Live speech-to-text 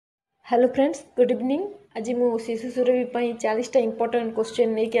Hello friends, good evening. आज मु शिशु सुरभि 40टा इंपोर्टेंट क्वेश्चन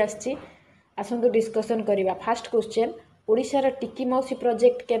नहीं आसछि। आसंतु डिस्कशन करवा। फर्स्ट क्वेश्चन, ओडिशार टिकी मौसी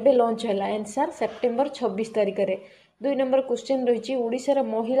प्रोजेक्ट केबे लॉन्च हैला? आंसर सेप्टेम्बर 26 तारिख रे। 2 नंबर क्वेश्चन रही, ओडिशार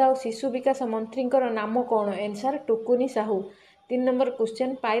महिला और शिशु विकास मंत्री नाम कौन? Answer टुकुनी Sahu. 3 number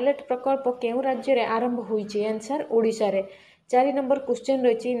question, pilot प्रकल्प केउ राज्य रे आरंभ होईछि? आंसर ओडिशा रे। 4 नंबर क्वेश्चन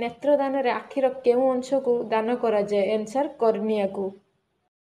रही, नेत्रदान रे आखिर केउ अंश को दान करा जाय? आंसर कर्निया को।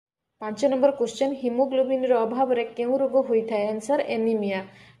 5 नंबर क्वेश्चन, हिमोग्लोबिन अभाव रे केउ रोग होता है? Answer anaemia.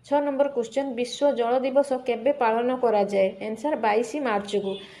 6 नंबर क्वेश्चन, विश्व जल दिवस केबे पालन करा जाय? आंसर 22 मार्च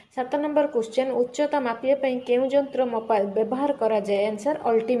को। 7 नंबर क्वेश्चन, उच्चता मापिया पई केउ यंत्र व्यवहार करा जाय? Answer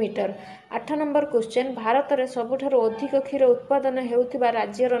altimeter. 8 number question, Bharat रे सबुठारु अधिक क्षीर उत्पादन हेउथिबा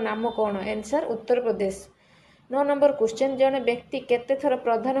राज्यर नाम कोन? Answer Uttar Pradesh. 9 number question, जने व्यक्ति केते थर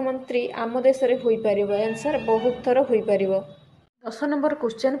प्रधानमंत्री आम देश रे होई परिबो? आंसर बहुत थर होई परिबो। 10 नंबर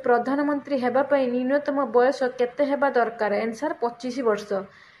क्वेश्चन, प्रधानमंत्री हेबा पई न्यूनतम बयस केते हेबा दरकार? आंसर 25 वर्ष।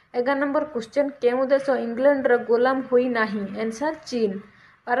 11 नंबर क्वेश्चन, केउ देश इंग्लैंड रो गुलाम होई नाही? आंसर चीन।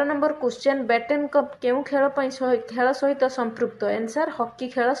 12 नंबर क्वेश्चन, बैटन कप केउ खेल सहित संपृक्त? आंसर हॉकी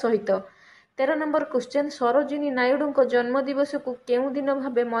खेल सहित। 13 नंबर क्वेश्चन, सरोजिनी नायडू को जन्म दिवस को केउ दिन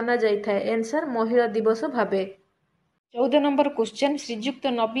भाबे मना जाइथाय? आंसर महिला दिवस भाबे। 14 नंबर क्वेश्चन, श्रीजुक्त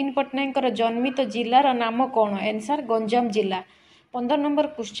नवीन पट्टनायक जन्मित जिलार नाम कौन? आंसर गंजाम जिला। 15 नंबर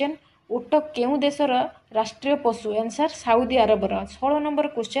क्वेश्चन, ऊट केउ देशर राष्ट्रीय पशु? Answer Saudi अरबर। 16 नंबर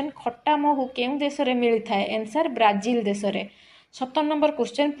क्वेश्चन, खट्टा महू केउ देश रे मिलता है? आंसर ब्राजिल देश रे। 17 नंबर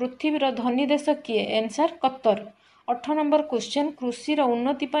क्वेश्चन, पृथ्वीर धनी देश किए? Answer Qatar. 18 नंबर क्वेश्चन, कृषि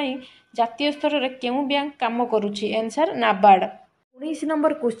उन्नति पई जातीय स्तर रे केउ बैंक काम करूछि? Answer NABARD. 19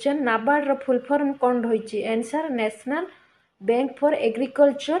 number question, NABARD रो फुल फॉर्म कोन रहिछि? Answer national bank for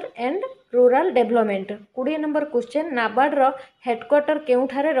agriculture and rural development. 20 number question, NABARD row headquarter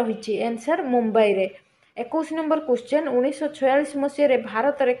केउठारे रहिछि? आंसर मुंबई रे। 21 नंबर क्वेश्चन, 1946 मसीह रे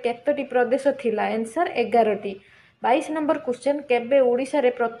भारत रे केतोटी प्रदेश थिला? आंसर 11टी। 22 नंबर क्वेश्चन, केबे ओडिशा रे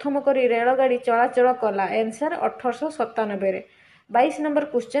प्रथम करी रेलगाड़ी चलाचल कला? आंसर 1897 रे। 22 नंबर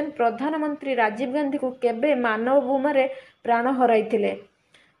क्वेश्चन, प्रधानमंत्री राजीव गांधी को केबे मानव बोमा रे प्राण हराइथिले?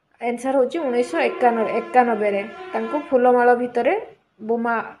 आंसर होची 1991 रे। तांको फूलमाଳ भितरे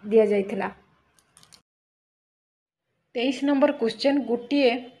बोमा दिया जाइथिला। 23 नंबर क्वेश्चन,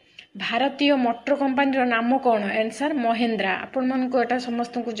 गोटिए भारतीय मोटर कंपनी नाम कौन? आंसर महेंद्रा। आपण मानको एटा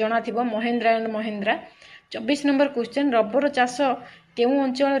समस्त को जणा थिबो, Mahindra and Mahindra. 24 number question, rubber चाष केउ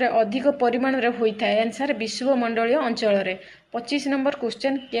अंचल रे अधिक परिमाण रे होइथा? आंसर विश्वमंडलीय अंचल रे। 25 नंबर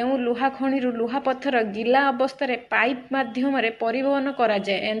क्वेश्चन, केउ लुहा खणी लुहा पत्थर गिला अवस्था रे पाइप माध्यम रे परिवहन करा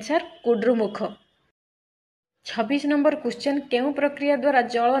जाय? आंसर कुड्रुमुख। 26 नंबर क्वेश्चन, केउ प्रक्रिया द्वारा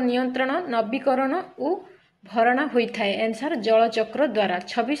जल नियंत्रण नवीकरण और भरणा होता है? आंसर जलचक्र द्वारा।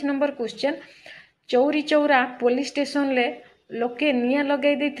 26 number question, Chauri Chaura police station ले लोके निया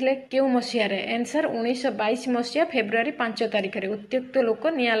लगे देथिले केउ मसिया रे? आंसर 1922 मसिया फेब्रुआरी 5 तारिख रे उत्त्यक्त लोक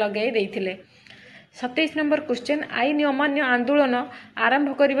निया लगे देथिले। 27 नंबर क्वेश्चन, आईन अमान्य आंदोलन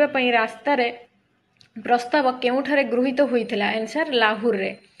आरंभ करबा पई रास्ता रे प्रस्ताव केउठारे गृहीत होइथिला? आंसर लाहौर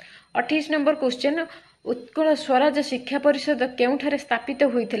रे। 28 नंबर क्वेश्चन, उत्कल स्वराज शिक्षा परिषद केउठारे स्थापित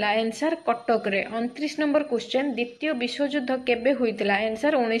होइथिला? आंसर कटक रे। 29 नंबर क्वेश्चन, द्वितीय विश्वयुद्ध केबे होइथिला?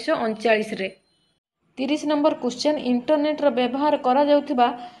 आंसर 1939 रे। 30 नंबर क्वेश्चन, इंटरनेट रो व्यवहार करा जाउथिबा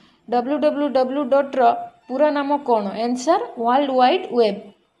www रो पूरा नाम कोन? Answer world wide web.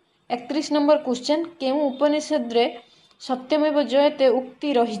 31 number question, केउ उपनिषद रे सत्यमेव जयते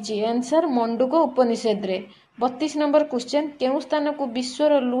उक्ति रहिछि? आंसर मंडूक उपनिषद रे। 32 नंबर क्वेश्चन, केउ स्थान को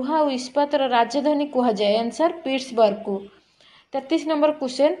विश्वर लुहा और इस्पातर राजधानी कहा जाए? आंसर पिट्सबर्ग को। 33 नंबर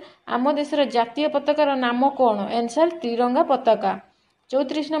क्वेश्चन, आम देशर जातीय पताकार नाम कौन? आंसर त्रिरंगा पताका।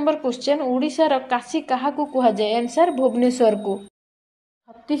 34 नंबर क्वेश्चन, ओडिशार काशी काहाकू कहा जाए? आंसर भुवनेश्वर को।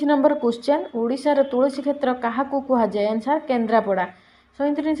 36 नंबर क्वेश्चन, ओडिशार तुलसी क्षेत्र काहाकू कहा जाए? आंसर केन्द्रापड़ा।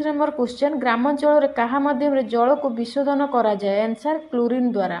 37 नंबर क्वेश्चन, ग्रामांचल रे काहा माध्यम रे जल को विशोधन करा जाए? आंसर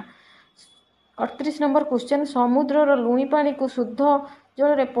क्लोरीन द्वारा। 38 नंबर क्वेश्चन, समुद्रर लुणी पानी को शुद्ध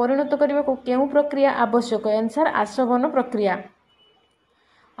जल रे परिणत करने को केउ प्रक्रिया आवश्यक? आंसर आसवन प्रक्रिया।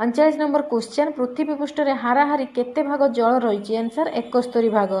 39 नंबर क्वेश्चन, पृथ्वी पृष्ठ रे हाराहारी केते भाग जल रही? आंसर 71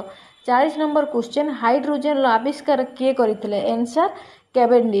 भाग। 40 नंबर क्वेश्चन, हाइड्रोजन आविष्कार किए करथिले? Answer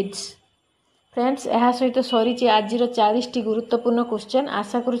Cavendish. फ्रेंड्स, यह सहित सरी आज 40टी गुरुत्वपूर्ण क्वेश्चन।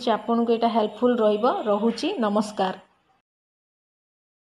 आशा करुच्ची आपको यहाँ हेल्पफुल रहुची। नमस्कार।